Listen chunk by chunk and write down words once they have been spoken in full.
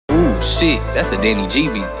shit, that's a Danny G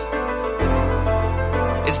beat.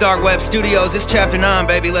 It's Dark Web Studios, it's Chapter 9,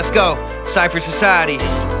 baby, let's go. Cypher Society.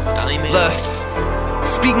 Look.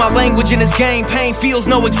 Speak my language in this game, pain feels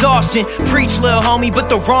no exhaustion. Preach, lil homie, but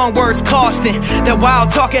the wrong words costing. That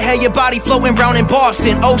wild talking had your body floating round in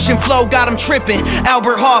Boston. Ocean flow got him tripping,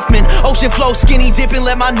 Albert Hoffman. Ocean flow skinny dipping,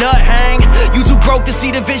 let my nut hang. You too broke to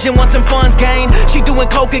see the vision once some funds gain. She doing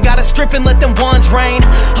coke and gotta strip and let them ones rain.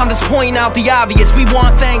 I'm just pointing out the obvious, we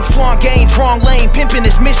want things, flaunt gains, wrong lane. Pimpin'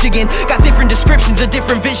 this Michigan, got different descriptions of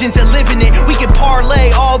different visions and living it. We can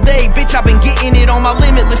parlay all day, bitch, I've been getting it on my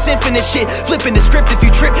limitless infinite shit. Flipping the script if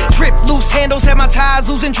you trip, loose handles, had my ties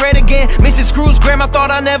losing dread again. Missing screws, grandma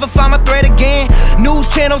thought I'd never find my thread again. News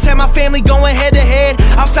channels had my family going head to head.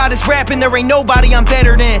 Outside this rapping, there ain't nobody I'm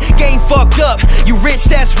better than. Game fucked up, you rich,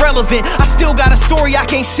 that's relevant. I still got a story I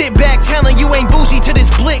can't sit back telling. You ain't bougie to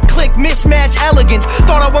this blick, click, mismatch elegance.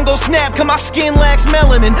 Thought I wasn't gon' snap, cause my skin lacks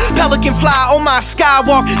melanin. Pelican fly on my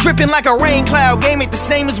skywalk, dripping like a rain cloud. Game ain't the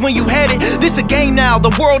same as when you had it. This a game now,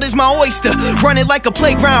 the world is my oyster. Run it like a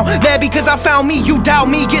playground, mad because I found me, you doubt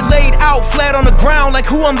me. Get laid out flat on the ground like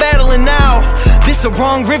who I'm battling now. This a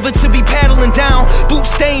wrong river to be paddling down. Boot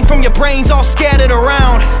stain from your brains all scattered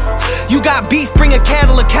around. You got beef, bring a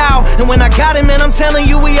cattle, a cow. And when I got him, man, I'm telling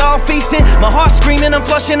you, we all feasting. My heart screaming, I'm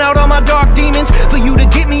flushing out all my dark demons. For you to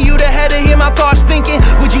get me, you'd have had to hear my thoughts thinking.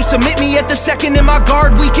 Would you submit me at the second in my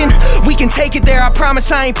guard weaken? We can take it there, I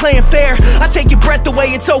promise I ain't playing fair. I take your breath away,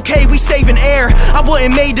 it's okay, we saving air. I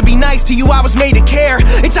wasn't made to be nice to you, I was made to care.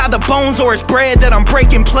 It's either bones or it's bread that I'm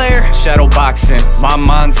breaking, player. Shadow boxing, my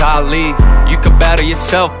mind's Ali. You could battle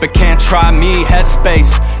yourself, but can't try me.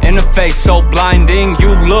 Headspace, in the face, so blinding. You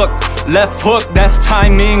look, left hook, that's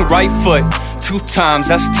timing. Right foot, 2 times,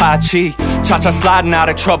 that's Tai Chi. Cha-cha sliding out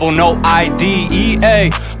of trouble, no IDEA.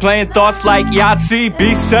 Playing thoughts like Yahtzee,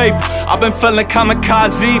 be safe. I've been feeling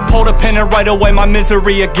kamikaze. Pulled a pin and right away my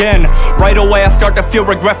misery again. Right away I start to feel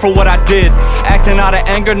regret for what I did. Acting out of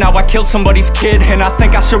anger, now I killed somebody's kid. And I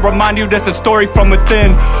think I should remind you there's a story from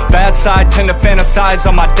within. Bad side tend to fantasize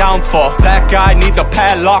on my downfall. That guy needs a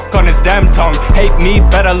padlock on his damn tongue. Hate me,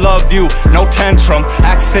 better love you, no tantrum.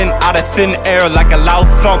 Accent out of thin air like a loud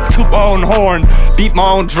thump. Toot my own horn, beat my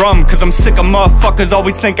own drum. Cause I'm sick of motherfuckers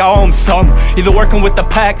always think I own some. Either working with the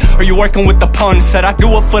pack or you working with the pun. Said I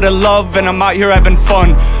do it for the love and I'm out here having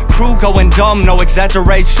fun. Crew going dumb, no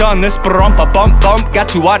exaggeration. This brumpa bump bump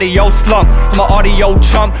got you audio slump. I'm an audio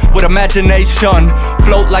chump with imagination.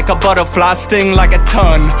 Float like a butterfly, sting like a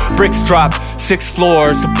ton. Bricks drop, 6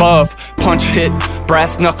 floors above. Punch hit,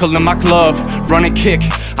 brass knuckle in my glove. Run and kick,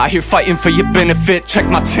 I here fighting for your benefit. Check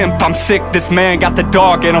my temp, I'm sick, this man got the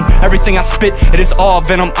dog in him. Everything I spit, it is all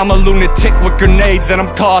venom. I'm a lunatic with grenades and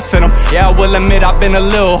I'm tossing them. Yeah, I will admit I've been a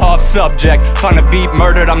little off subject. Find a beat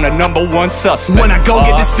murdered, I'm the #1 suspect. When I go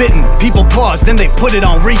get to spitting, people pause, then they put it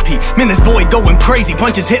on repeat. Man, this boy going crazy,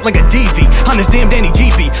 punches hit like a DV. On this damn Danny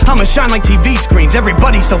G beat, I'ma shine like TV screens.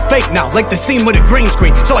 Everybody's so fake now, like the scene with a green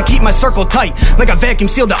screen. So I keep my circle tight, like I vacuum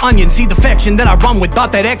seal the onion. See the faction that I run with,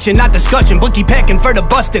 bout that action, not discussion. Bookie packing for the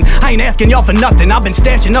bustin', I ain't asking y'all for nothing. I've been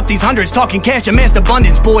stashing up these hundreds, talking cash, amassed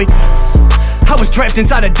abundance, boy. I was trapped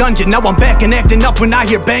inside a dungeon, now I'm back and acting up when I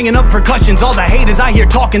hear banging of percussions. All the haters I hear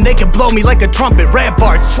talking, they can blow me like a trumpet. Rap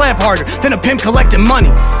bars, slap harder than a pimp collecting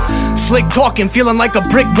money. Slick talking, feeling like a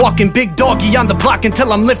brick walking. Big doggy on the block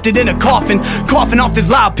until I'm lifted in a coffin. Coughing off this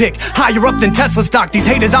loud pick, higher up than Tesla stock. These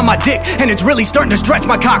haters on my dick, and it's really starting to stretch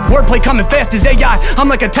my cock. Wordplay coming fast as AI, I'm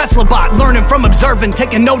like a Tesla bot. Learning from observing,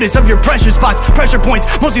 taking notice of your pressure spots. Pressure points,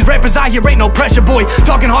 most these rappers I hear ain't no pressure, boy.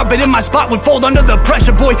 Talking hard but in my spot would fold under the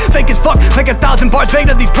pressure, boy. Fake as fuck, like 1,000 bars banged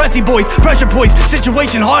of these pressy boys. Pressure poise,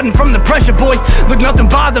 situation hardened from the pressure, boy. Look, nothing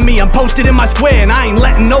bother me, I'm posted in my square. And I ain't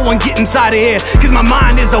letting no one get inside of here. Cause my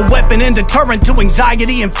mind is a weapon and deterrent to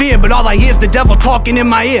anxiety and fear. But all I hear is the devil talking in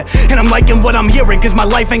my ear. And I'm liking what I'm hearing, cause my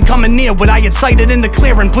life ain't coming near what I had sighted in the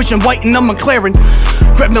clearing. Pushing white and I'm McLaren.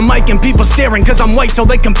 Grab the mic and people staring, cause I'm white so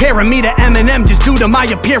they comparing me to Eminem just due to my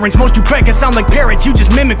appearance. Most you crackers sound like parrots, you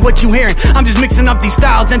just mimic what you hearing. I'm just mixing up these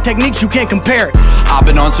styles and techniques, you can't compare it. I've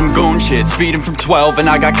been on some goon shit, speeding from 12 and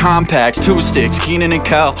I got compacts, 2 sticks, Keenan and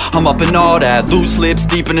Cal. I'm up in all that, loose lips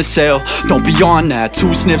deep in the sail. Don't be on that,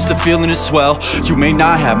 2 sniffs, the feeling is swell. You may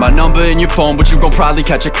not have my number in your phone, but you gon' probably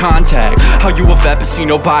catch a contact. How you a vet but see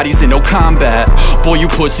no bodies in no combat? Boy, you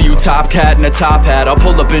pussy, you top cat in a top hat. I'll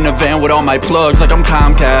pull up in a van with all my plugs like I'm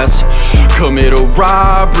Comcast. Commit a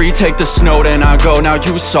robbery, take the snow, then I go. Now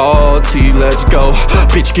you salty, let's go.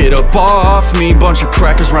 Bitch, get up off me. Bunch of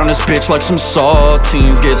crackers round this bitch like some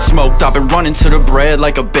saltines. Get smoked, I've been running to the bread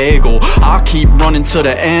like a bagel. I'll keep running to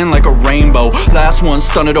the end like a rainbow. Last one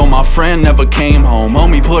stunted on my friend, never came home.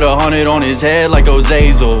 Homie put 100 on his head like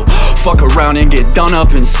Auzzie Awefauknaw. Fuck around and get done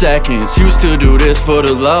up in seconds. Used to do this for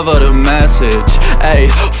the love of the message. Ayy,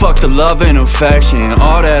 fuck the love and affection.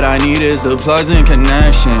 All that I need is the plugs and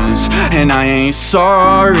connections. And I ain't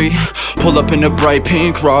sorry. Pull up in the bright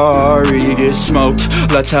pink Rari, get smoked,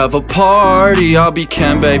 let's have a party. I'll be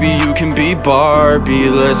Ken, baby, you can be Barbie.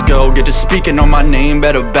 Let's go, get to speaking on my name,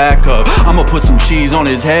 better back up. I'ma put some cheese on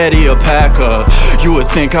his head, he a packer. You would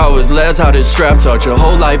think I was Les, how this strap touch. Your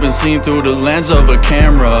whole life been seen through the lens of a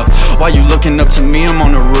camera. Why you looking up to me, I'm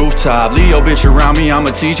on the rooftop. Leo bitch around me,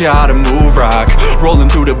 I'ma teach you how to move rock. Rolling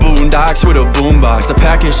through the boondocks with a boombox. The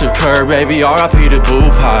package occur, baby, R.I.P. to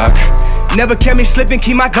Bupac. Never kept me slipping,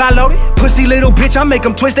 keep my Glock loaded. Pussy little bitch, I make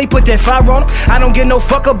them twist, they put that fire on them. I don't get no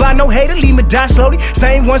fuck about no hater, leave me die slowly.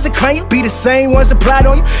 Same ones that claim you, be the same ones that plot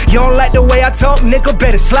on you. You don't like the way I talk, nigga,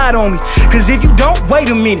 better slide on me. Cause if you don't, wait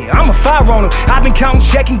a minute, I'ma fire on them. I've been counting,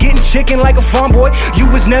 checking, getting chicken like a farm boy. You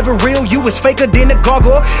was never real, you was faker than a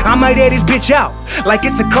gargoyle. I might air this bitch out, like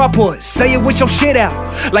it's a carport. Say it with your shit out,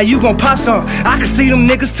 like you gon' pop some. I can see them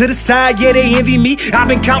niggas to the side, yeah, they envy me. I've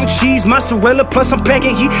been counting cheese, mozzarella, plus I'm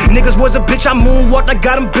packing heat. Niggas was a bitch, I moonwalked, I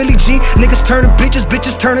got him Billy G. Niggas turn to bitches,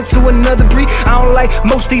 bitches turn into another breed. I don't like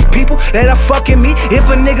most these people that are fucking me. If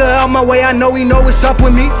a nigga out my way, I know he know what's up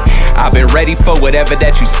with me. I've been ready for whatever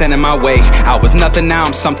that you sending my way. I was nothing, now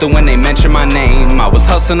I'm something when they mention my name. I was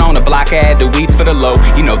hustling on the block, I had the weed for the low.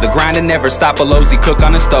 You know the grinding never stop, a Auzzie cook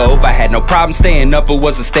on the stove. I had no problem staying up, it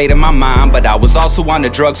was a state of my mind. But I was also on the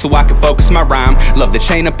drugs so I could focus my rhyme. Love the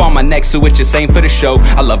chain up on my neck so it just ain't for the show.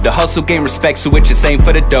 I love the hustle, gain respect so it just ain't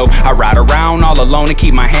for the dough. I ride around all alone and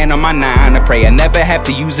keep my hand on my nine. I pray I never have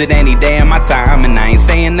to use it any day of my time. And I ain't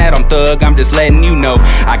saying that I'm thug, I'm just letting you know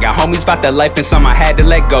I got homies about that life and some I had to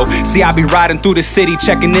let go. See, I be riding through the city,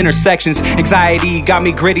 checking intersections. Anxiety got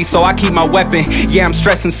me gritty, so I keep my weapon. Yeah, I'm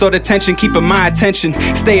stressing, so the tension keeping my attention.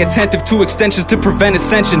 Stay attentive to extensions to prevent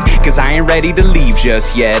ascension. Cause I ain't ready to leave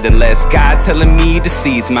just yet, unless God telling me to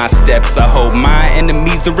seize my steps. I hope my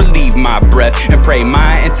enemies to relieve my breath, and pray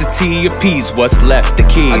my entity appease what's left the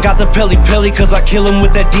keys. I got the pilly cause I kill him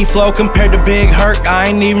with that D-flow. Compared to Big Herc, I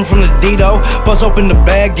ain't even from the D-Do. Bust open the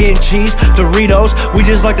bag, getting cheese, Doritos. We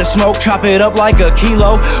just like to smoke, chop it up like a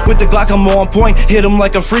kilo. With the Glock I'm on point, hit him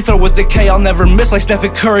like a free throw. With the K I'll never miss like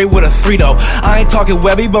Stephen Curry with a 3-0. I ain't talking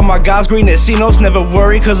Webby, but my guys green as C-notes. Never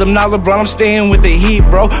worry cause I'm not LeBron, I'm staying with the heat,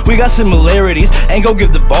 bro. We got similarities, ain't gon'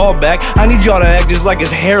 give the ball back. I need y'all to act just like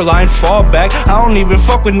his hairline fall back. I don't even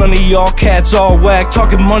fuck with none of y'all cats all whack.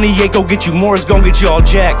 Talking money ain't gon' get you more, it's gon' get you all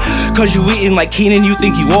jacked. Cause you eating like Keenan, you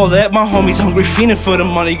think you all that. My homies hungry, fiending for the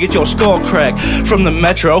money, get your skull cracked. From the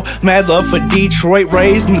metro, mad love for Detroit.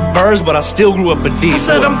 Raised in the birds, but I still grew up a Detroit. I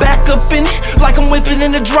said I'm back up in it, like I'm whipping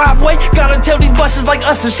in the driveway. Gotta tell these buses like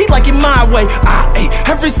us, and she like it my way. I ate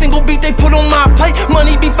every single beat they put on my plate.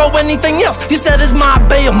 Money before anything else, you said it's my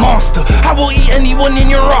bay, a monster. I will eat anyone in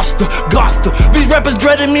your roster. Goster, these rappers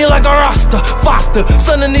dreading me like a roster. Foster,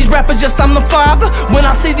 son of these rappers, yes I'm the father. When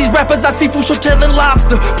I see these rappers, I see Fusho telling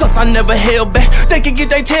lobster. Plus I never held back, they can get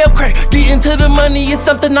their tail cracked. Getting to the money is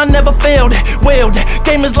something I never failed at. Well, that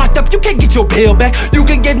game is locked up, you can't get your bail back. You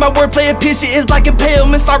can get my wordplay and pitch it is like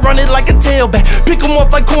impalements. I run it like a tailback, pick them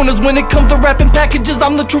off like corners. When it comes to rapping packages,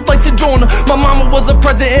 I'm the truth like Sojourner. My mama was a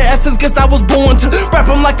president in essence, guess I was born to rap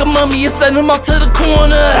him like a mummy and send him off to the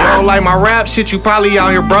corner. You don't like my rap shit, you probably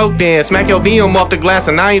out here broke then. Smack your VM off the glass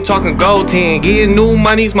and I ain't talking gold 10. Getting new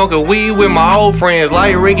money, smoking weed with my old friends.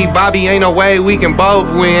 Like Ricky Bobby, ain't no way we can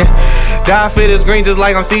both win. Die for this green just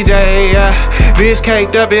like I'm CJ, yeah. Bitch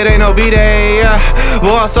caked up, it ain't no B-Day, yeah.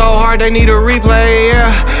 Ball so hard they need a replay, yeah.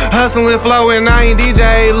 Hustling, flowing, I ain't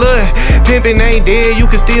DJ, look. Pimpin' ain't dead, you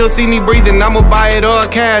can still see me breathing. I'ma buy it all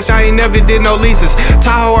cash, I ain't never did no leases.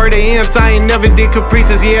 Tahoe or the Imps, I ain't never did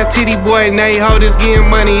caprices. Yeah, Tittyboinate, ho, this getting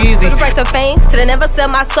money easy. For the price of fame, till I never sell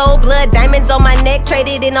my soul. Blood diamonds on my neck,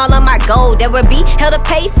 traded in all of my gold. There would be hell to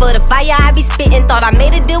pay for the fire I be spitting. Thought I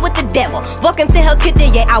made a deal with the devil. Welcome to Hell's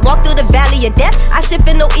Kitchen, yeah, I walked through the valley of death, I should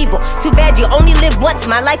feel no evil. Too bad you only live once,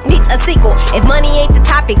 my life needs a sequel. If money ain't the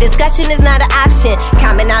topic, discussion is not an option.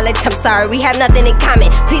 Common knowledge, I'm sorry, we have nothing in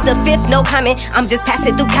common. Plead the fifth, no comment, I'm just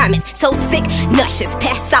passing through comments. So sick, nauseous,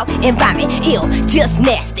 pass out and vomit. Ill, just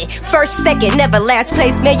nasty. First, second, never last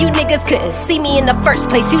place. Man, you niggas couldn't see me in the first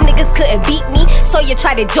place. You niggas couldn't beat me, so you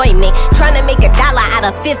try to join me. Trying to make $1 out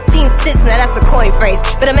of 15 cents, now that's a coin phrase.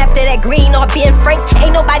 But I'm after that green or being frank.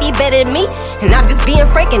 Ain't nobody better than me, and I'm just being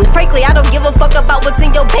frank. And frankly, I don't give a fuck about what's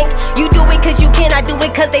in your bank. You do it cause you can, I do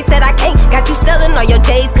it cause they said I can't. Got you selling all your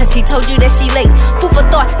J's cause she told you that she late. Food for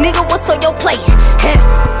thought, nigga, what's on your plate?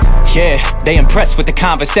 Yeah, they impressed with the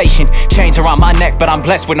conversation. Chains around my neck, but I'm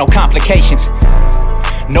blessed with no complications.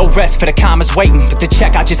 No rest for the commas waiting, but the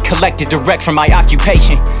check I just collected direct from my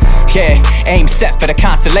occupation. Yeah, aim set for the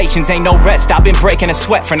constellations, ain't no rest. I've been breaking a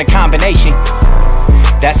sweat from the combination.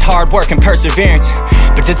 That's hard work and perseverance.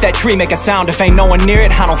 But does that tree make a sound if ain't no one near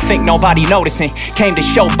it? I don't think nobody noticing. Came to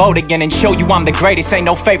showboat again and show you I'm the greatest. Ain't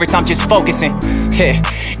no favorites, I'm just focusing. Yeah,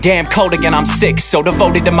 damn cold again, I'm sick. So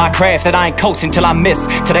devoted to my craft that I ain't coasting till I miss.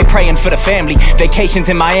 Till they praying for the family. Vacations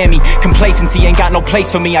in Miami. Complacency ain't got no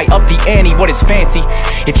place for me. I up the ante, what is fancy?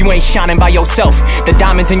 If you ain't shining by yourself, the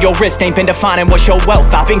diamonds in your wrist ain't been defining what's your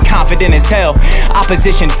wealth. I've been confident as hell.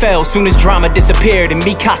 Opposition fell soon as drama disappeared. And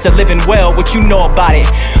me Casa living well, what you know about it?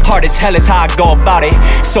 Hard as hell is how I go about it.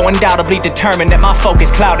 So undoubtedly determined that my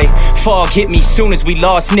focus clouded. Fog hit me soon as we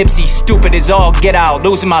lost Nipsey. Stupid as all get out,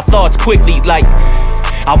 losing my thoughts quickly like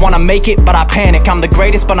I wanna make it, but I panic. I'm the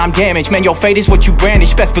greatest, but I'm damaged. Man, your fate is what you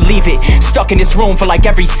brandish, best believe it. Stuck in this room for like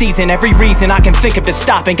every season. Every reason I can think of to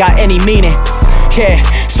stop ain't got any meaning. Yeah,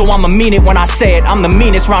 so I'ma mean it when I say it. I'm the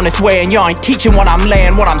meanest round this way, and y'all ain't teaching what I'm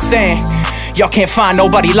laying, what I'm saying. Y'all can't find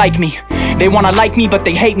nobody like me. They wanna like me, but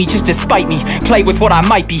they hate me just to spite me. Play with what I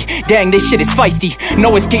might be. Dang, this shit is feisty.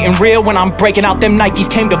 Know it's getting real when I'm breaking out them Nikes.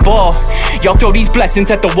 Came to ball. Y'all throw these blessings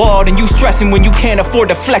at the wall, and you stressing when you can't afford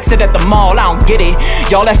to flex it at the mall. I don't get it.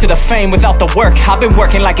 Y'all after the fame without the work. I've been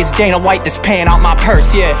working like it's Dana White that's paying out my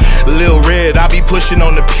purse, yeah. Lil Red, I be pushing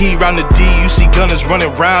on the P, round the D. You see gunners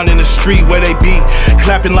running round in the street where they be,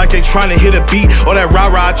 clapping like they trying to hit a beat. Or that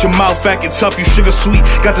rah-rah out your mouth, acting tough, you sugar sweet.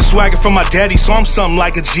 Got the swagger from my daddy, so I'm something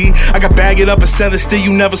like a G. I got bag it up and sell it, still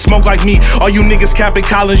you never smoke like me. All you niggas capping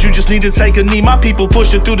Collins, you just need to take a knee. My people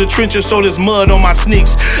pushing through the trenches, so there's mud on my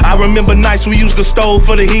sneaks. I remember nights we used the stove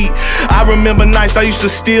for the heat. I remember nights I used to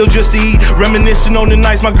steal just to eat. Reminiscing on the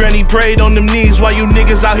nights my granny prayed on them knees. While you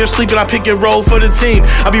niggas out here sleeping, I pick and roll for the team.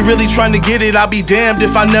 I be really trying to get it, I'll be damned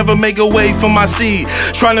if I never make a way for my seed.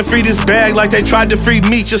 Trying to free this bag like they tried to free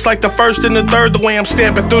me. Just like the first and the third, the way I'm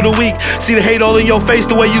stamping through the week. See the hate all in your face,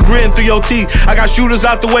 the way you grin through your teeth. I got shooters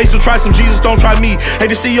out the way, so try some Jesus, don't try me. Hate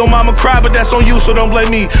to see your mama cry, but that's on you, so don't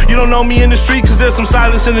blame me. You don't know me in the street, cause there's some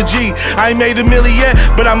silence in the G. I ain't made a milli yet,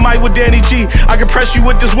 but I might with Danny G. I can press you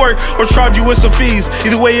with this work, or charge you with some fees.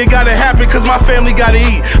 Either way it gotta happen, cause my family gotta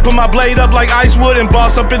eat. Put my blade up like Icewood and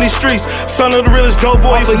boss up in these streets. Son of the realest dope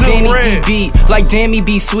boys, Lil Red. Beat, like damn me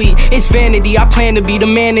be sweet. It's vanity, I plan to be the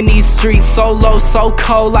man in these streets. So low, so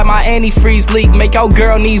cold, like my antifreeze leak. Make your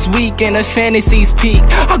girl knees weak and her fantasies peak.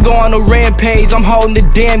 I go on a rampage, I'm holding the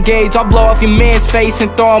damn gauge. I'll blow off your man's face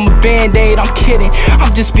and throw him a band-aid. I'm kidding,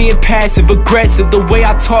 I'm just being passive aggressive. The way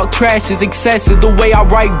I talk trash is excessive. The way I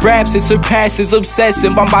write raps, it surpasses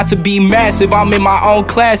obsessive. I'm about to be massive, I'm in my own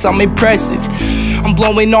class, I'm impressive. I'm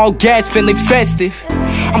blowing all gas, feeling festive.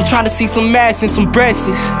 I'm trying to see some ass and some breasts.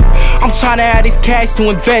 I'm trying to add this cash to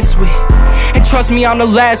invest with. And trust me, I'm the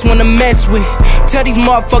last one to mess with. Tell these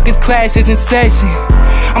motherfuckers class is in session.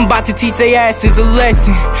 I'm about to teach they asses a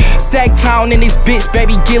lesson. Sack town in this bitch,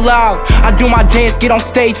 baby, get loud. I do my dance, get on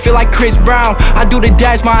stage, feel like Chris Brown. I do the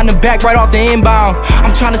dash behind the back, right off the inbound.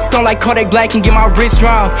 I'm trying to stun like Kodak Black and get my wrist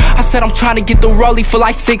round. I said I'm trying to get the rollie for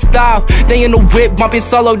like 6 thou. They in the whip, bumping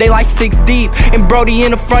solo, they like 6 deep. And Brody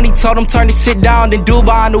in the front, he told him turn this shit down. Then dude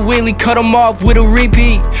behind the Willy, cut him off with a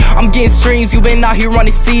repeat. I'm getting streams, you been out here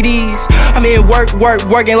running CDs. I'm in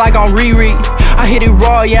working like on Riri. I hit it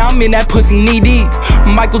raw, yeah, I'm in that pussy knee deep.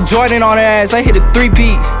 Michael Jordan on her ass, I hit a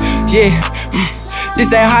 3-peat. Yeah,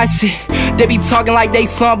 this ain't hot shit. They be talking like they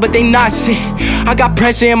some, but they not shit. I got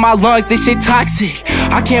pressure in my lungs, this shit toxic.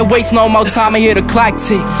 I can't waste no more time, I hear the clock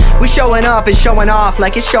tick. We showing up and showing off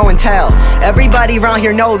like it's show and tell. Everybody around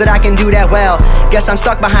here know that I can do that well. Guess I'm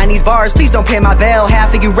stuck behind these bars, please don't pay my bail.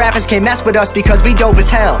 Half of you rappers can't mess with us because we dope as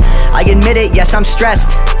hell. I admit it, yes I'm stressed,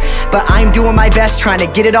 but I'm doing my best trying to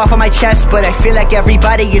get it off of my chest. But I feel like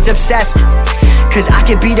everybody is obsessed, cause I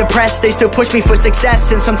can be depressed, they still push me for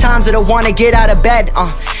success. And sometimes I don't wanna get out of bed.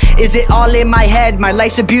 Is it all in my head? My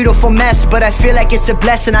life's a beautiful mess, but I feel like it's a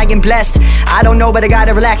blessing, I am blessed. I don't know, but I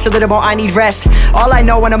gotta relax a little more, I need rest. All I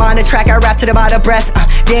know when I'm on the track, I rap to them out of breath.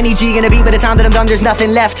 Danny G gonna beat, by the time that I'm done, there's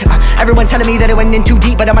nothing left. Everyone telling me that it went in too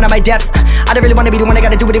deep, but I'm out of my depth. I don't really wanna be the one that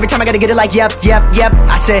gotta do it every time, I gotta get it like yep.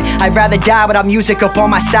 I said, I'd rather die without music up on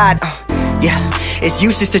my side. Yeah, it's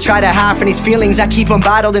useless to try to hide from these feelings. I keep them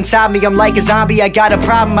bottled inside me, I'm like a zombie. I got a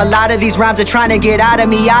problem, a lot of these rhymes are trying to get out of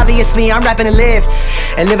me. Obviously, I'm rapping to live.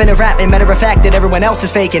 and living a rap. And matter of fact that everyone else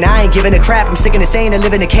is fake, and I ain't giving a crap. I'm sick of saying I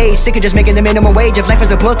live in a cage, sick of just making the minimum wage. If life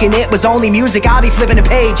was a book and it was only music, I'll be flipping a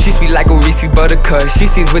page. She speak like a Reese's buttercut, she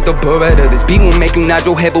sees with the Beretta. This beat will make you nod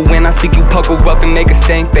your head, but when I speak you pucker up and make a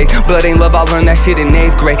stank face. Blood ain't love, I learned that shit in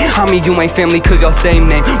 8th grade. I mean you ain't family cause y'all same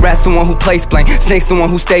name. Rat's the one who plays blank, Snake's the one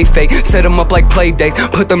who stay fake. Set them up like play dates,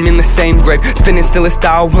 put them in the same grave. Spinning still a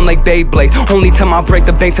style, one like Beyblades. Only time I break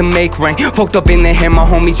the bank to make rain. Fucked up in the hand, my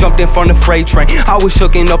homies jumped in front of freight train. I was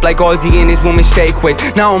shooken up like Auzzie and his woman shake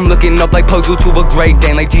waves. Now I'm looking up like Puzzle to a Great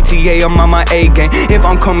Dane. Like GTA, I'm on my A game. If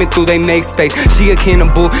I'm coming through, they make space. She a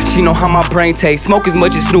cannibal, she know how my brain tastes. Smoke as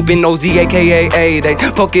much as Snoop and Auzzie, aka A-Days.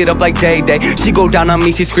 Fuck it up like Day-Day. She go down on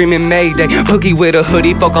me, she screaming Mayday. Boogie with a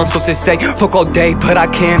hoodie, fuck I'm supposed to say. Fuck all day, but I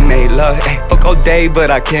can't make love. Ay, fuck all day,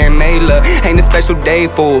 but I can't make love. Ain't a special day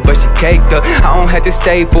for it, but she caked up. I don't have to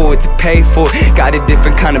save for it to pay for it. Got a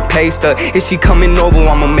different kind of paste up. If she coming over,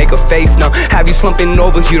 I'ma make her face now. Have you slumping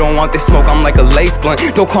over, you don't want this smoke, I'm like a lace blunt.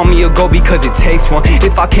 Don't call me a go because it takes one.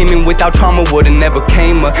 If I came in without trauma, would've never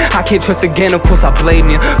came up. I can't trust again, of course I blame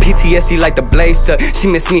you. PTSD like the blaze stuck. She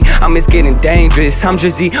miss me, I miss getting dangerous. I'm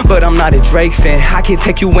Jersey, but I'm not a Drake fan. I can't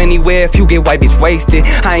take you anywhere if you get white bitch wasted.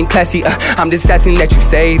 I ain't classy, I'm just asking that you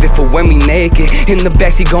save it for when we naked. In the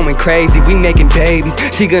backseat going crazy, we making babies.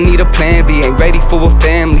 She gon' need a plan B, ain't ready for a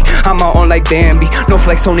family. I'm out on like Bambi, no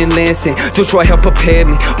flex on in Lansing. Detroit help prepare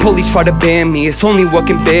me, police try to ban me. It's only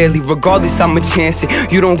working barely, regardless I'ma chance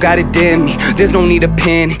it. You don't gotta damn me, there's no need to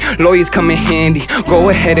panic. Lawyers come in handy, go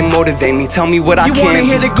ahead and motivate me. Tell me what I can. You wanna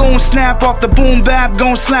hear the goon snap off the boom bap?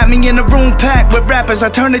 Gon' slap me in the room packed with rappers. I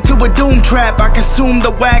turn it to a doom trap. I consume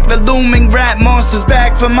the whack, the looming rap monsters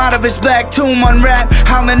back from out of his black tomb unwrapped.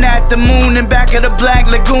 Howling at the moon and back of the black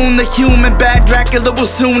lagoon. The human bat Dracula will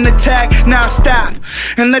soon attack. Now stop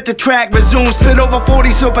and let the track resume. Spit over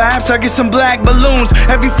 40 so perhaps I get some black balloons.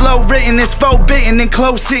 Every flow written is forbidden and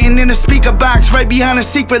close, sitting in a speaker box right behind a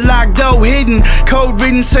secret locked door hidden. Code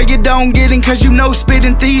written so you don't get in, cause you know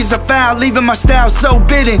spitting thieves are foul, leaving my style so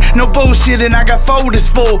bitten. No bullshitting, I got folders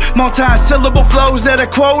full, multi-syllable flows that are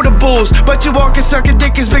quotables. But you all can suck a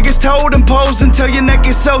dick as big as totem poles until your neck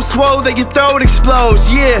is so swole that your throat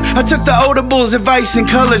explodes. Yeah, I took the Audibles advice in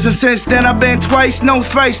colors, and since then I've been twice, no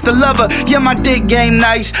thrice the lover. Yeah, my dick game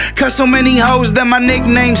nice, cut so many hoes that my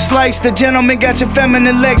nickname sliced. The gentleman got your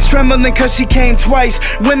feminine legs trembling cause she came twice.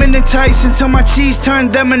 Women entice until my cheese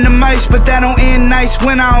turned them into mice. But that don't end nice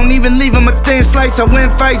when I don't even leave them a thin slice. I win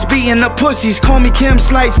fights beating up pussies, call me Kim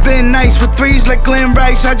Slice. Been nice with threes like Glenn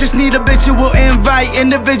Rice. I just need a bitch who will invite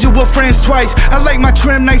individual friends twice. I like my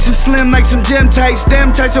trim nice and slim like some gym tights.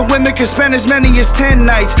 Them types of women can spend as many as 10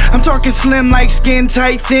 nights. I'm talking slim like skin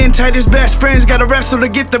tight, thin tight as best friends. Gotta wrestle to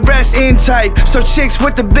get the rest in type. So chicks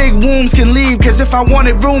with the big wombs can leave, cause if I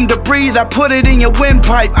wanted room to breathe, I put it in your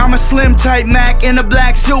windpipe. I'm a slim type Mac in a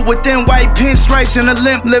black suit with thin white pinstripes and a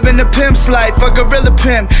limp, living a pimp's life, a gorilla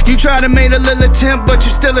pimp. You try to make a little attempt, but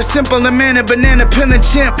you still a simple and man, a banana peeling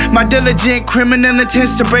chimp. My diligent criminal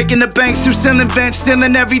intents to breaking the banks through selling vents,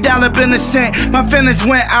 stealing every dollar been a cent. My feelings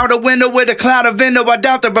went out a window with a cloud of window. I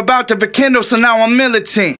doubt they're about to rekindle, so now I'm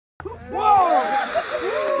militant.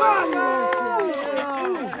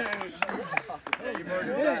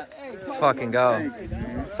 Let's fucking go.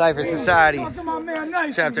 Cypher Society,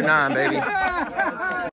 Chapter 9, baby.